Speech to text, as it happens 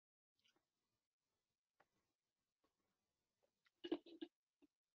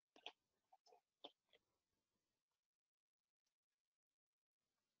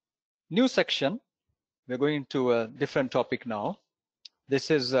New section. We're going to a different topic now. This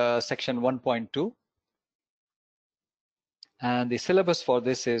is section 1.2. And the syllabus for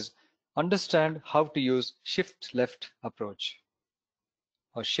this is understand how to use shift left approach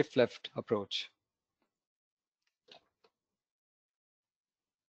or shift left approach.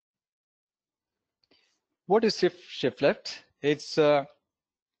 What is shift left? It's a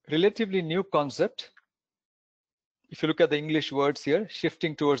relatively new concept. If you look at the English words here,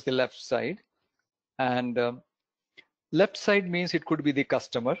 shifting towards the left side. And left side means it could be the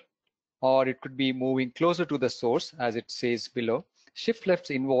customer, or it could be moving closer to the source, as it says below. Shift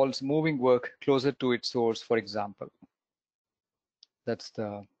left involves moving work closer to its source, for example. That's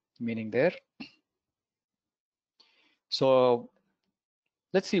the meaning there. So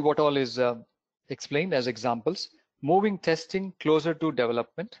let's see what all is explained as examples. Moving testing closer to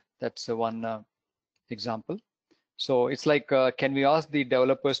development. That's one example. So it's like, can we ask the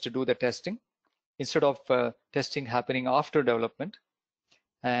developers to do the testing instead of testing happening after development?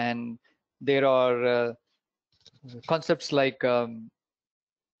 And there are concepts like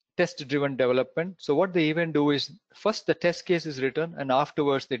test-driven development. So what they even do is first the test case is written and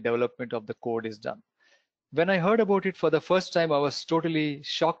afterwards the development of the code is done. When I heard about it for the first time, I was totally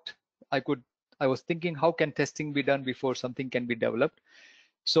shocked. I was thinking, how can testing be done before something can be developed?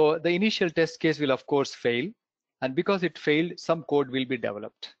 So the initial test case will of course fail, and because it failed, some code will be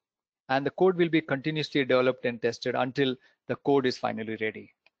developed, and the code will be continuously developed and tested until the code is finally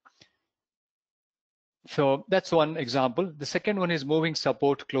ready. So that's one example. The second one is moving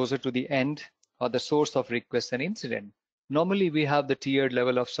support closer to the end or the source of request and incident. Normally we have the tiered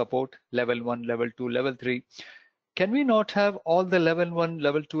level of support, level 1, level 2, level 3. Can we not have all the level 1,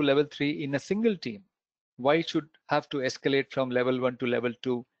 level 2, level 3 in a single team? Why should have to escalate from level 1 to level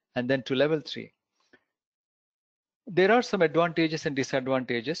 2 and then to level 3? There are some advantages and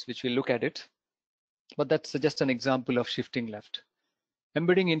disadvantages which we'll look at it, but that's just an example of shifting left.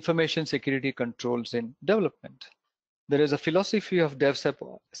 Embedding information security controls in development. There is a philosophy of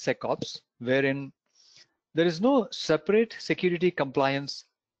DevSecOps wherein there is no separate security compliance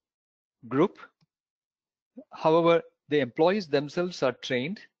group. However, the employees themselves are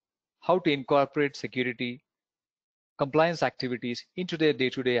trained how to incorporate security compliance activities into their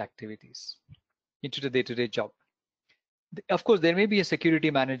day-to-day activities, into the day-to-day job. Of course, there may be a security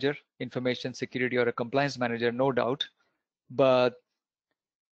manager, information security, or a compliance manager, no doubt, but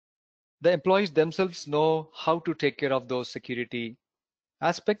the employees themselves know how to take care of those security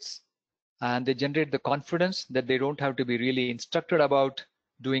aspects, and they generate the confidence that they don't have to be really instructed about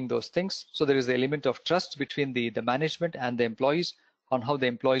doing those things. So there is an element of trust between the management and the employees on how the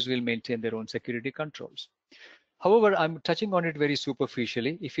employees will maintain their own security controls. However, I'm touching on it very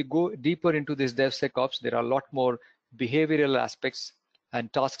superficially. If you go deeper into this DevSecOps, there are a lot more behavioral aspects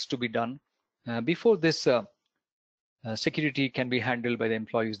and tasks to be done before this security can be handled by the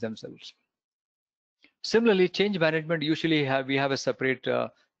employees themselves. Similarly, change management, usually we have a separate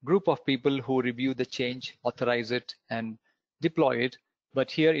group of people who review the change, authorize it, and deploy it.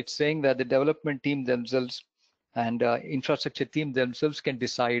 But here it's saying that the development team themselves and infrastructure team themselves can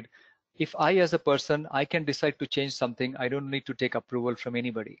decide. If I, as a person, I can decide to change something, I don't need to take approval from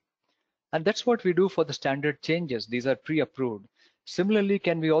anybody. And that's what we do for the standard changes. These are pre-approved. Similarly,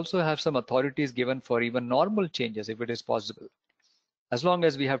 can we also have some authorities given for even normal changes if it is possible? As long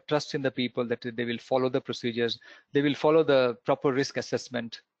as we have trust in the people that they will follow the procedures, they will follow the proper risk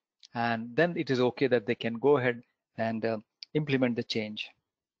assessment, and then it is okay that they can go ahead and implement the change.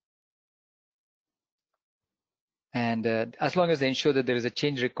 And as long as they ensure that there is a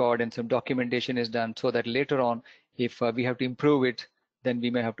change record and some documentation is done, so that later on, if we have to improve it, then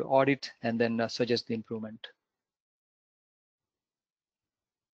we may have to audit and then suggest the improvement.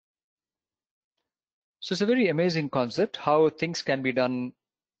 So it's a very amazing concept, how things can be done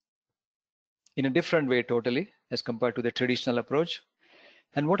in a different way totally as compared to the traditional approach.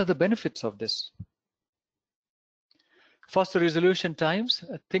 And what are the benefits of this? Faster resolution times.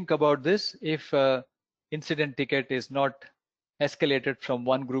 Think about this. If incident ticket is not escalated from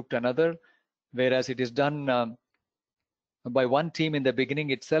one group to another, whereas it is done by one team in the beginning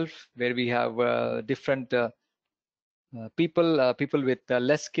itself, where we have different people with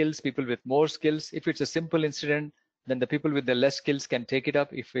less skills, people with more skills. If it's a simple incident, then the people with the less skills can take it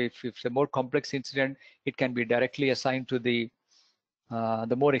up. If it's a more complex incident, it can be directly assigned to the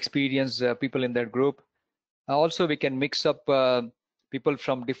more experienced people in that group. Also, we can mix up people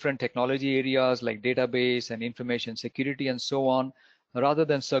from different technology areas like database and information security and so on, rather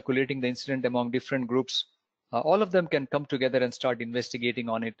than circulating the incident among different groups. All of them can come together and start investigating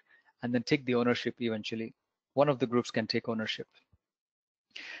on it and then take the ownership eventually. One of the groups can take ownership.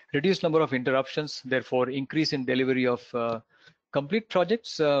 Reduced number of interruptions, therefore increase in delivery of complete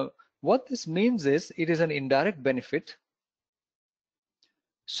projects. What this means is it is an indirect benefit.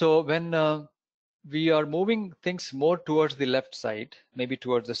 So when we are moving things more towards the left side, maybe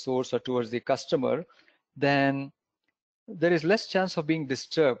towards the source or towards the customer, then there is less chance of being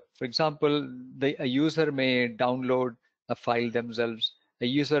disturbed. For example, a user may download a file themselves. A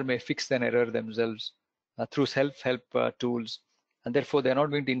user may fix an error themselves through self-help tools, and therefore they're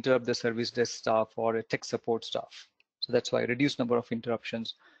not going to interrupt the service desk staff or a tech support staff. So that's why reduced number of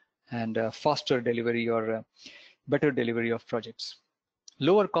interruptions and faster delivery or better delivery of projects.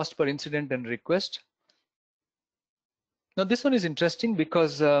 Lower cost per incident and request. Now this one is interesting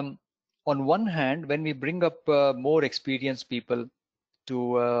because on one hand, when we bring up more experienced people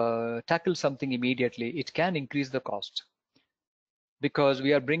to tackle something immediately, it can increase the cost because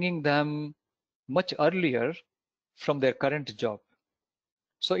we are bringing them much earlier from their current job.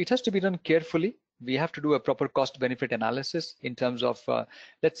 So it has to be done carefully. We have to do a proper cost benefit analysis in terms of,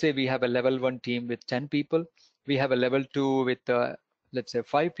 let's say we have a level 1 team with 10 people. We have a level 2 with, let's say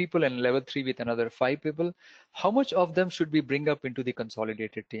 5 people, and level 3 with another 5 people. How much of them should we bring up into the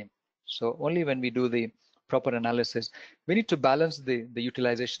consolidated team? So only when we do the proper analysis, we need to balance the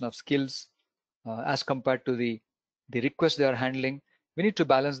utilization of skills as compared to the requests they are handling. We need to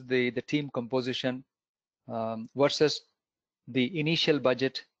balance the team composition versus the initial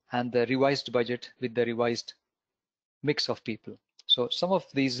budget and the revised budget with the revised mix of people. So some of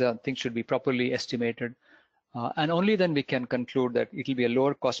these things should be properly estimated, and only then we can conclude that it will be a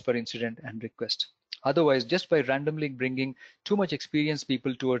lower cost per incident and request. Otherwise, just by randomly bringing too much experienced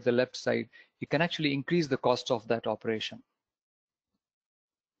people towards the left side, it can actually increase the cost of that operation.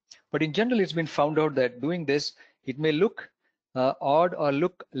 But in general, it's been found out that doing this, it may look odd or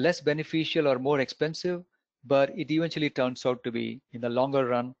look less beneficial or more expensive, but it eventually turns out to be, in the longer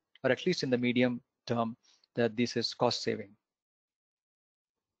run, or at least in the medium term, that this is cost saving.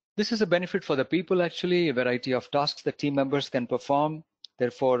 This is a benefit for the people, actually, a variety of tasks that team members can perform.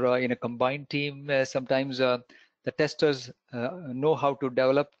 Therefore, in a combined team, sometimes the testers know how to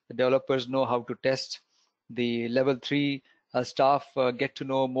develop, the developers know how to test. The level 3 staff get to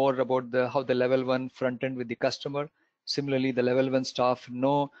know more about how the level 1 front end with the customer. Similarly, the level 1 staff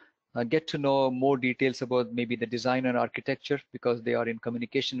get to know more details about maybe the design and architecture because they are in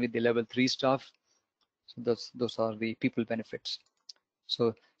communication with the level 3 staff. So those are the people benefits.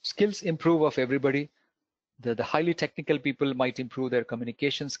 So skills improve of everybody. The highly technical people might improve their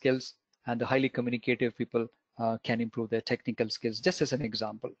communication skills, and the highly communicative people can improve their technical skills, just as an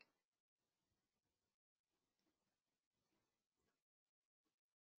example.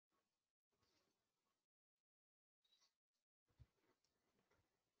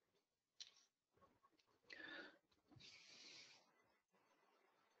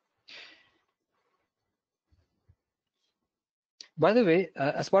 By the way,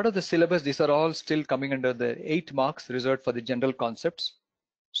 as part of the syllabus, these are all still coming under the 8 marks reserved for the general concepts.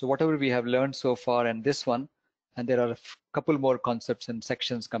 So whatever we have learned so far and this one, and there are a couple more concepts and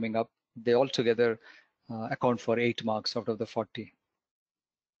sections coming up, they all together account for 8 marks out of the 40.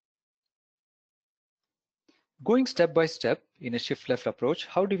 Going step by step in a shift left approach,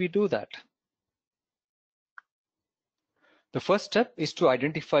 how do we do that? The first step is to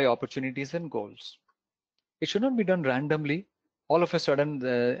identify opportunities and goals. It should not be done randomly. All of a sudden,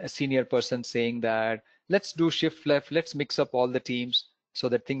 a senior person saying that, let's do shift left, let's mix up all the teams so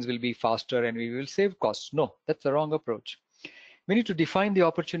that things will be faster and we will save costs. No, that's the wrong approach. We need to define the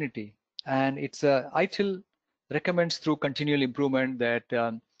opportunity, and it's ITIL recommends through continual improvement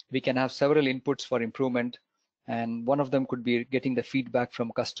that we can have several inputs for improvement, and one of them could be getting the feedback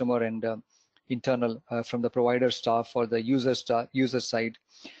from customer and internal from the provider staff or the user side,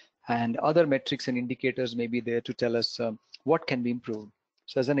 and other metrics and indicators may be there to tell us what can be improved.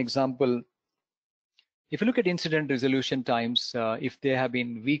 So as an example, if you look at incident resolution times, if they have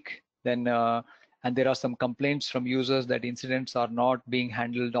been weak, then and there are some complaints from users that incidents are not being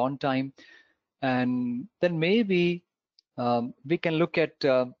handled on time, and then maybe we can look at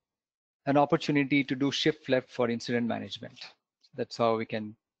an opportunity to do shift left for incident management. That's how we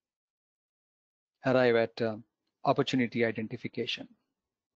can arrive at opportunity identification.